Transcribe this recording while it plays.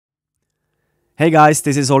Hey guys,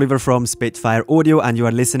 this is Oliver from Spitfire Audio and you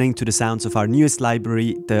are listening to the sounds of our newest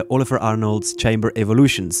library, the Ólafur Arnalds Chamber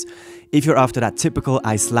Evolutions. If you're after that typical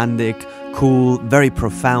Icelandic, cool, very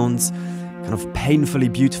profound, kind of painfully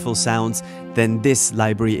beautiful sounds, then this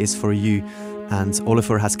library is for you. And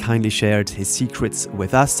Ólafur has kindly shared his secrets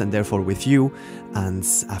with us and therefore with you. And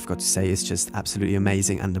I've got to say, it's just absolutely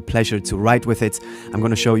amazing and a pleasure to write with it. I'm going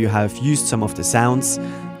to show you how I've used some of the sounds.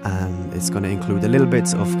 It's going to include a little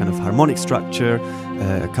bit of kind of harmonic structure,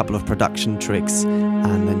 a couple of production tricks,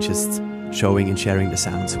 and then just showing and sharing the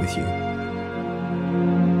sounds with you.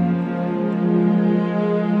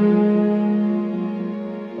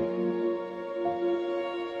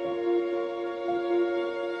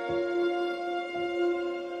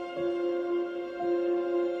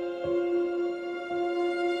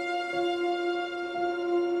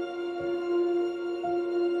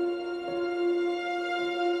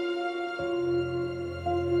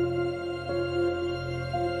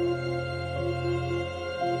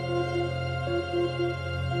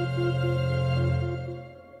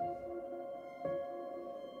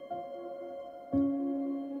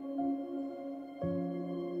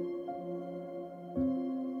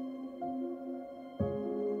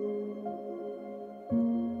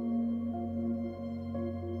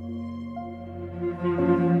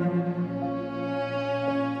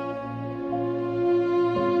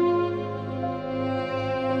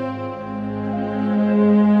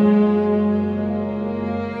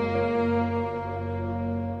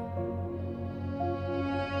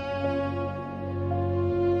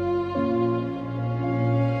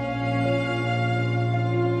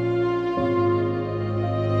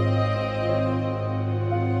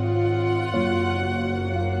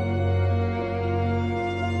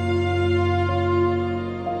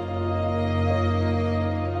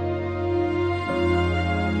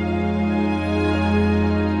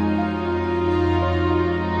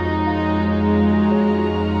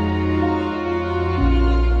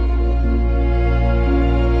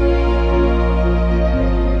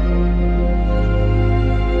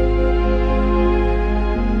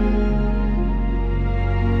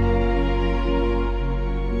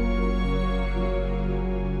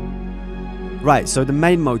 Right, so the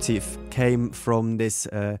main motif came from this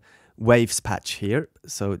waves patch here.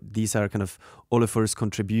 So these are kind of Ólafur's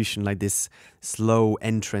contribution, like this slow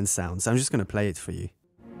entrance sounds. I'm just going to play it for you.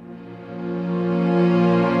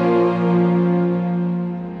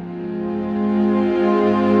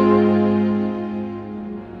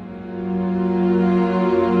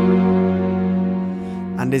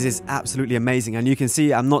 And this is absolutely amazing, and you can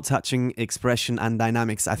see I'm not touching expression and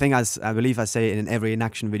dynamics. I think, as I believe I say in every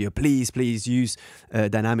in-action video, please use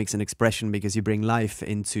dynamics and expression because you bring life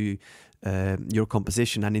into your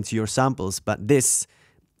composition and into your samples. But this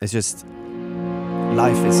is just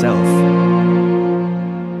life itself.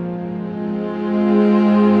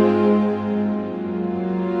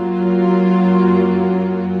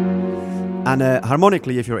 And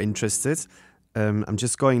harmonically, if you're interested, I'm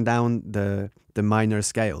just going down the minor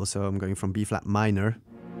scale, so I'm going from B flat minor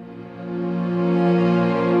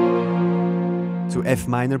to F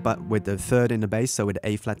minor, but with the third in the bass, so with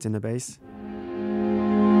A flat in the bass,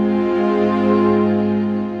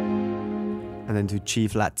 and then to G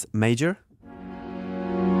flat major, and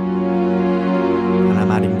I'm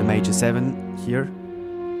adding the major 7 here,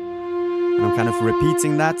 and I'm kind of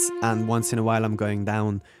repeating that, and once in a while I'm going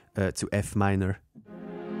down to F minor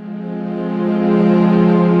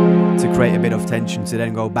to create a bit of tension, to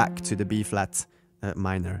then go back to the B flat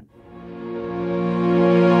minor.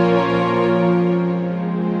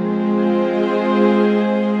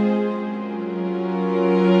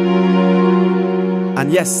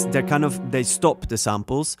 And yes, they stop the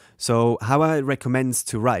samples. So how I recommend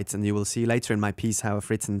to write, and you will see later in my piece how I've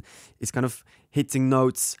written, is kind of hitting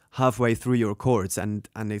notes halfway through your chords, and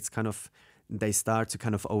it's kind of, they start to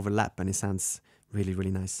kind of overlap, and it sounds really, really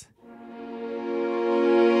nice.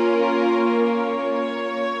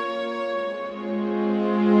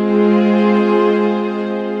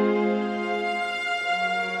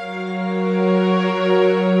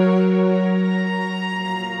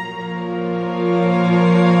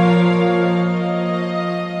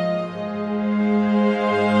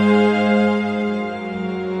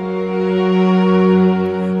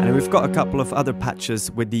 Got a couple of other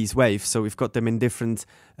patches with these waves, so we've got them in different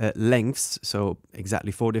lengths, so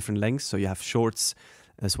exactly 4 different lengths. So you have shorts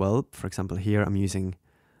as well. For example, here I'm using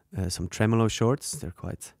some tremolo shorts. They're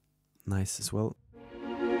quite nice as well.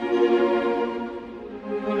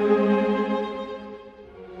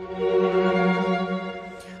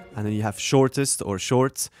 And then you have shortest or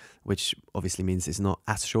short, which obviously means it's not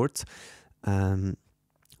as short.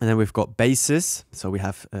 And then we've got basses. So we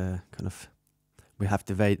have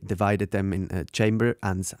divided them in chamber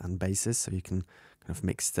and basses, so you can kind of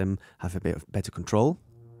mix them, have a bit of better control.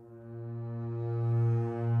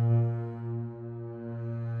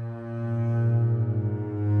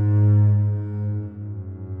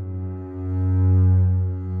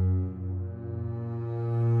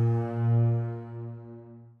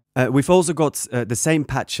 We've also got the same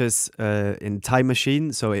patches in Time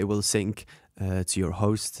Machine, so it will sync to your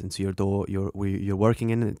host and to your DAW you're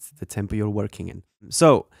working in. It's the tempo you're working in.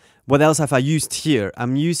 So what else have I used here?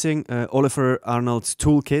 I'm using Ólafur Arnalds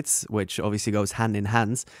toolkits, which obviously goes hand in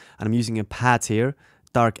hand, and I'm using a pad here,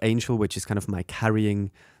 Dark Angel, which is kind of my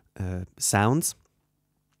carrying sounds.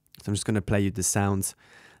 So I'm just going to play you the sounds,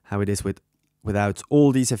 how it is without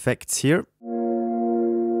all these effects here.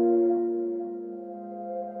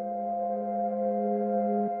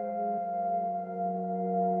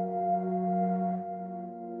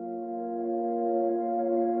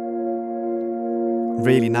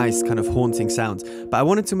 Really nice kind of haunting sounds, but I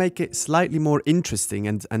wanted to make it slightly more interesting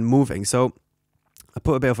and moving, so I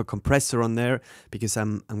put a bit of a compressor on there because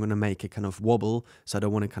I'm gonna make it kind of wobble, so I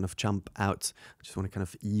don't want to kind of jump out. I just want to kind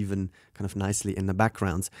of even kind of nicely in the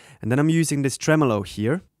background. And then I'm using this tremolo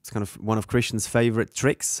here. It's kind of one of Christian's favorite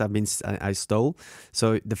tricks I stole.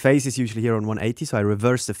 So the phase is usually here on 180, so I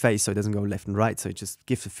reverse the phase so it doesn't go left and right, so it just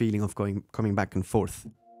gives a feeling of coming back and forth.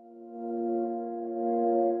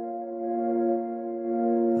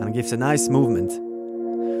 And it gives a nice movement.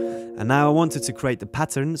 And now I wanted to create the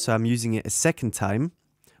pattern, so I'm using it a second time,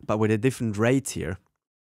 but with a different rate here.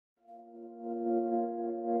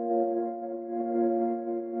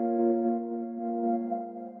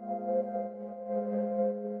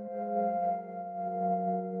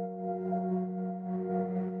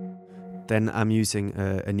 Then I'm using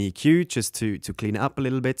an EQ just to clean it up a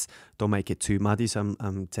little bit. Don't make it too muddy, so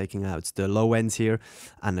I'm taking out the low ends here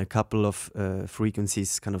and a couple of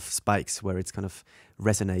frequencies, kind of spikes, where it's kind of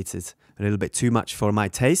resonated a little bit too much for my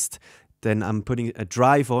taste. Then I'm putting a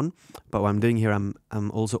drive on, but what I'm doing here, I'm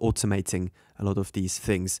also automating a lot of these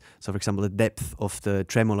things. So for example, the depth of the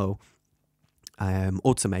tremolo I am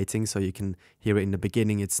automating, so you can hear it in the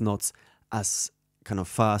beginning. It's not as kind of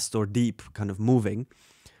fast or deep kind of moving.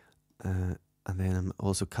 And then I'm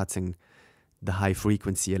also cutting the high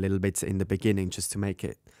frequency a little bit in the beginning, just to make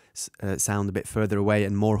it sound a bit further away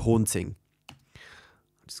and more haunting. I'll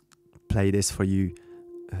just play this for you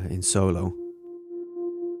in solo.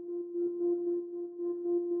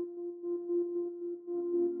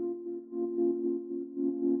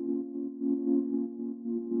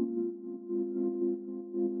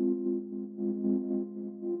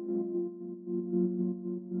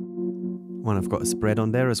 I've got a spread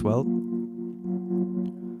on there as well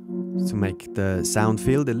to make the sound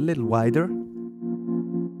field a little wider. And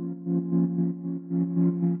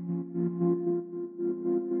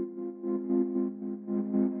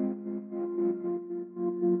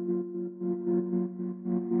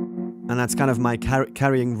that's kind of my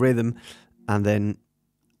carrying rhythm. And then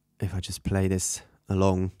if I just play this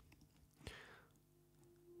along,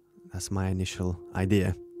 that's my initial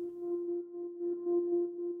idea.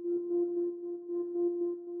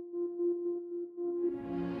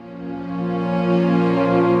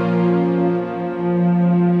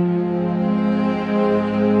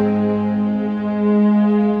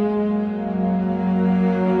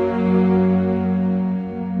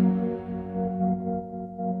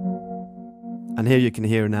 And here you can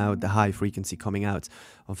hear now the high frequency coming out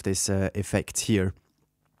of this effect here.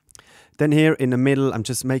 Then here in the middle, I'm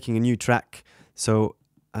just making a new track, so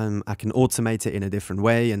I can automate it in a different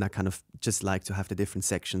way, and I kind of just like to have the different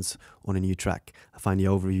sections on a new track. I find the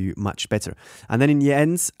overview much better. And then in the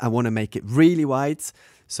end, I want to make it really wide,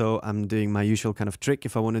 so I'm doing my usual kind of trick.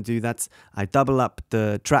 If I want to do that, I double up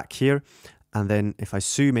the track here, and then if I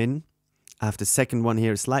zoom in, I have the second one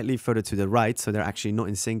here slightly further to the right, so they're actually not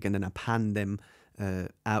in sync, and then I pan them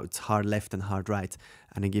out hard left and hard right,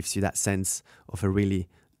 and it gives you that sense of a really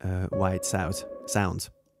wide sound.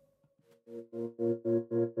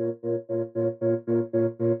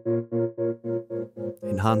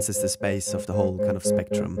 Enhances the space of the whole kind of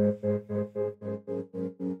spectrum.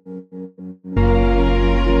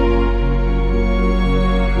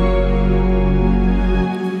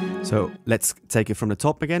 So let's take it from the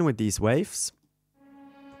top again with these waves.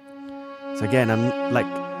 So again, I'm like,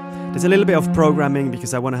 there's a little bit of programming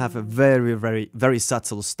because I want to have a very, very, very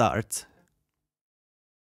subtle start.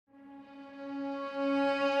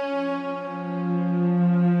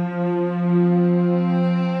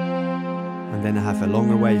 And then I have a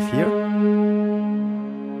longer wave here.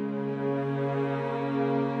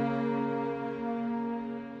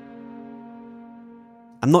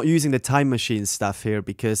 I'm not using the time machine stuff here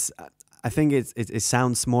because I think it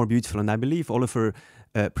sounds more beautiful, and I believe Ólafur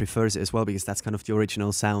prefers it as well, because that's kind of the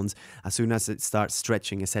original sound. As soon as it starts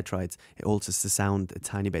stretching, etc., it alters the sound a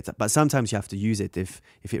tiny bit. But sometimes you have to use it if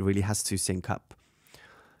it really has to sync up.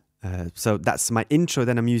 So that's my intro.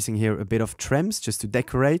 Then I'm using here a bit of trems just to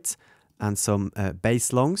decorate, and some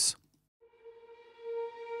bass longs.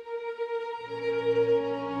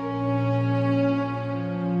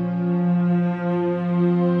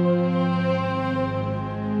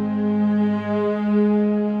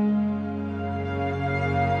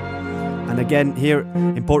 And again, here,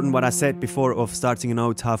 important what I said before of starting a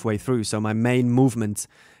note halfway through. So my main movement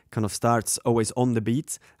kind of starts always on the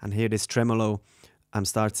beat. And here this tremolo, I'm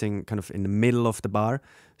starting kind of in the middle of the bar.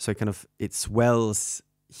 So it swells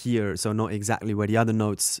here, so not exactly where the other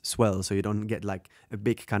notes swell. So you don't get like a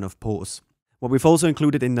big kind of pause. What we've also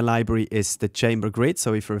included in the library is the chamber grid.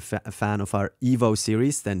 So if you're a fan of our Evo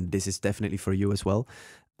series, then this is definitely for you as well.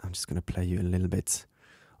 I'm just going to play you a little bit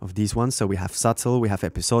of these ones. So we have subtle, we have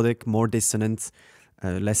episodic, more dissonant,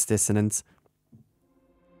 less dissonant.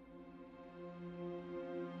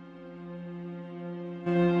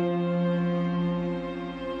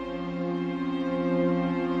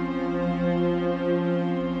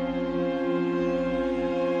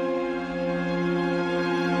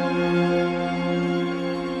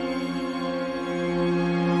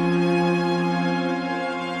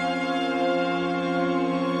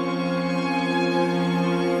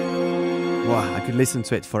 Wow, I could listen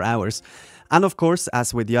to it for hours. And of course,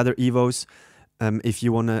 as with the other Evos, if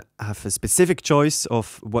you want to have a specific choice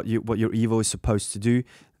of what your Evo is supposed to do,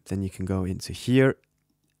 then you can go into here,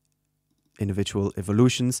 individual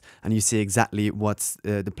evolutions, and you see exactly what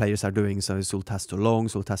the players are doing. So sul tasto long,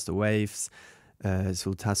 sul tasto waves,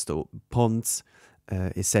 sul tasto ponds,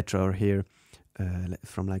 etc. Or here,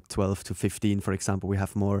 from like 12 to 15, for example, we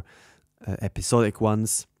have more episodic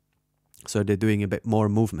ones. So they're doing a bit more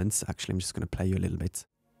movements. Actually, I'm just going to play you a little bit.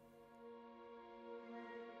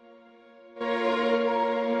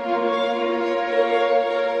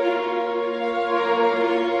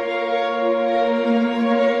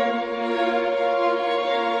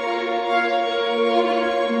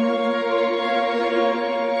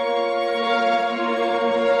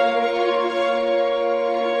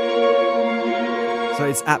 So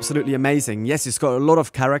it's absolutely amazing. Yes, it's got a lot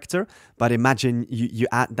of character, but imagine you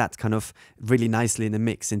add that kind of really nicely in the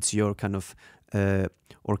mix into your kind of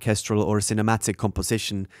orchestral or cinematic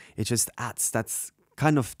composition. It just adds that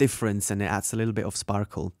kind of difference, and it adds a little bit of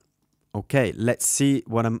sparkle. Okay, let's see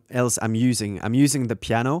what else I'm using. I'm using the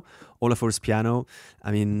piano, Ólafur's piano.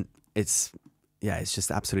 I mean, it's just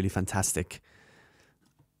absolutely fantastic.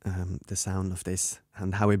 The sound of this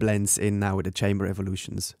and how it blends in now with the chamber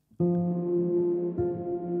evolutions.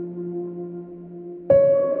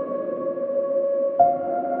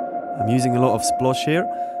 I'm using a lot of splosh here,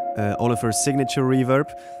 Ólafur's signature reverb,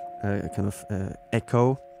 kind of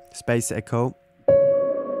echo, space echo.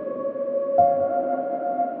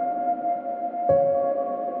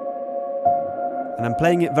 And I'm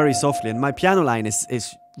playing it very softly, and my piano line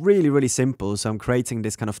is really, really simple, so I'm creating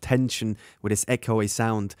this kind of tension with this echoey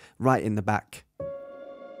sound right in the back.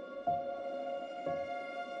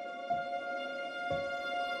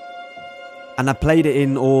 And I played it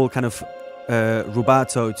in all kind of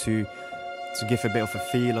rubato to give a bit of a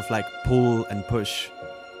feel of like pull and push.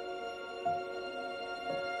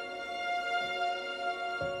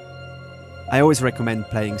 I always recommend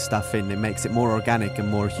playing stuff in. It makes it more organic and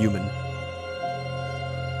more human.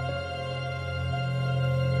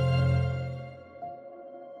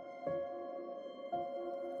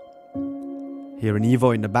 Here an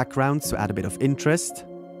Evo in the background to add a bit of interest.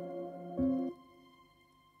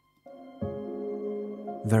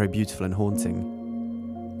 Very beautiful and haunting.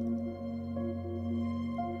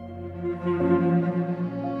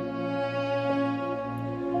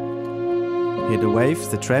 Here the waves,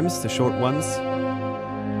 the trems, the short ones.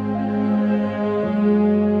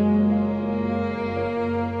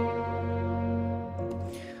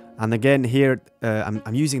 And again here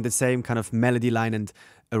I'm using the same kind of melody line and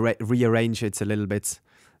rearrange it a little bit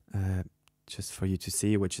just for you to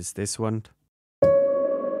see, which is this one.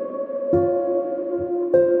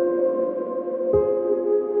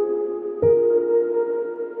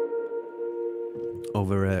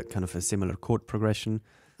 Over a kind of a similar chord progression.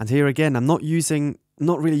 And here again, I'm not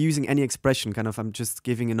really using any expression. I'm just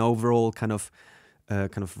giving an overall kind of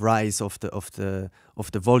rise of the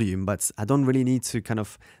volume, but I don't really need to kind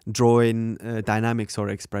of draw in dynamics or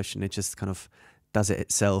expression. It just kind of does it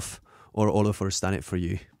itself, or Ólafur's done it for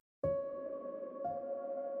you.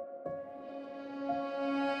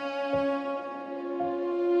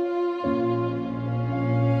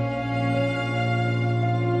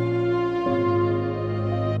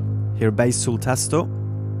 Here bass sul tasto.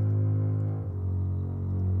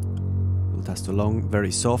 Sul tasto long,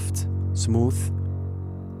 very soft, smooth.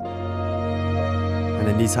 And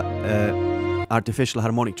then these artificial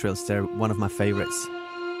harmonic trills, they're one of my favorites.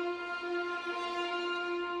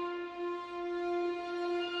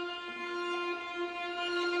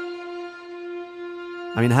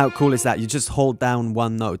 I mean, how cool is that? You just hold down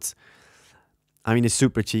one note. I mean, it's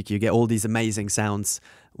super cheeky. You get all these amazing sounds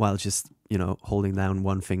while just, you know, holding down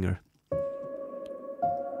one finger.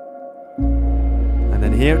 And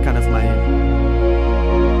then here, kind of my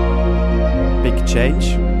big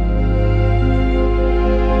change.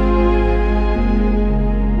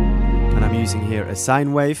 And I'm using here a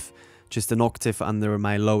sine wave, just an octave under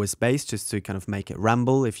my lowest bass, just to kind of make it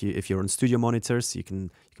ramble. If you're on studio monitors, you can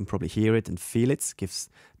probably hear it and feel it. Gives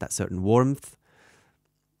that certain warmth.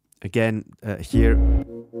 Again, here.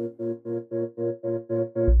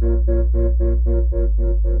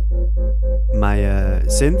 My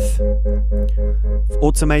synth.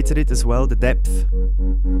 Automated it as well, the depth.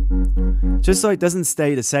 Just so it doesn't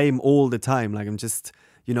stay the same all the time. Like I'm just,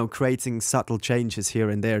 you know, creating subtle changes here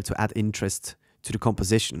and there to add interest to the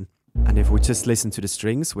composition. And if we just listen to the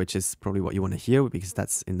strings, which is probably what you want to hear because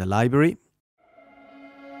that's in the library.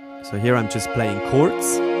 So here I'm just playing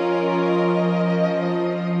chords.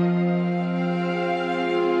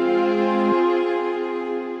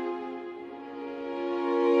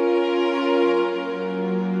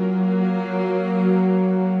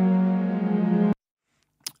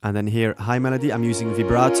 And then here, high melody, I'm using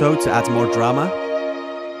vibrato to add more drama.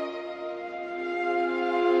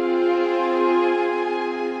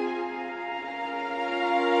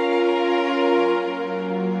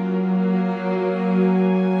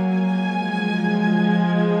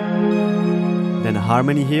 Then a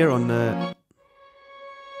harmony here on the...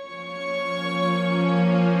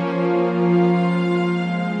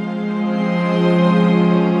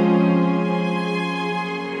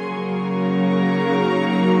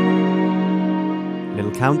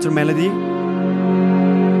 counter melody.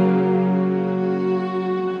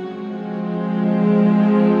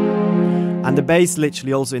 And the bass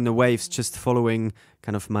literally also in the waves, just following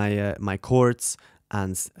kind of my my chords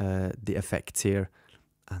and the effects here.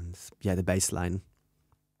 And yeah, the bass line.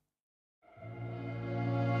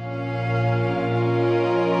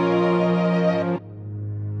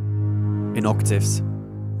 In octaves.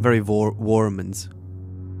 Very warm and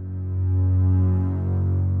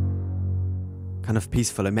kind of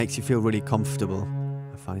peaceful. It makes you feel really comfortable,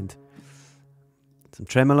 I find. Some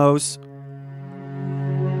tremolos.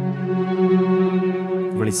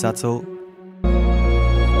 Really subtle.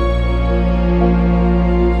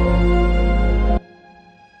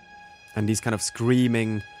 And these kind of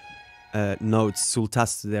screaming notes, sul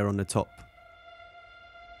tasto there on the top.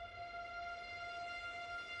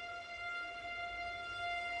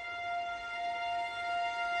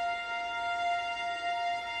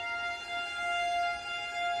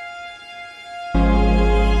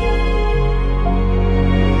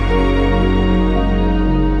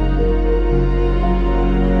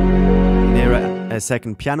 A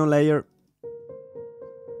second piano layer.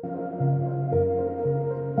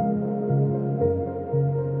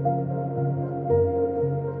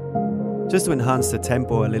 Just to enhance the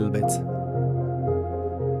tempo a little bit.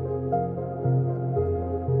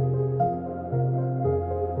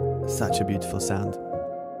 Such a beautiful sound.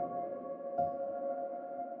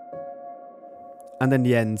 And then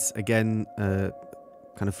the ends, again,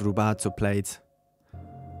 kind of rubato played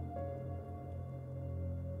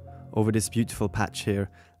over this beautiful patch here,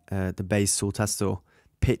 the bass sul tasto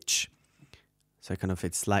pitch. So kind of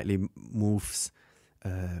it slightly moves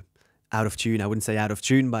out of tune. I wouldn't say out of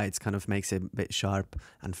tune, but it kind of makes it a bit sharp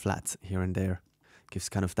and flat here and there. Gives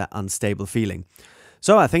kind of that unstable feeling.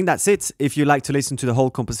 So I think that's it. If you like to listen to the whole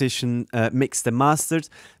composition mixed and mastered,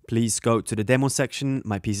 please go to the demo section.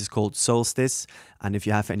 My piece is called Solstice. And if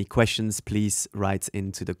you have any questions, please write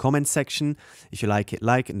into the comment section. If you like it,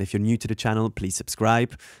 like, and if you're new to the channel, please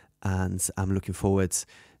subscribe. And I'm looking forward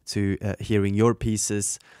to hearing your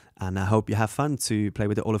pieces. And I hope you have fun to play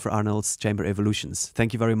with the Ólafur Arnalds Chamber Evolutions.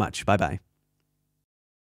 Thank you very much. Bye-bye.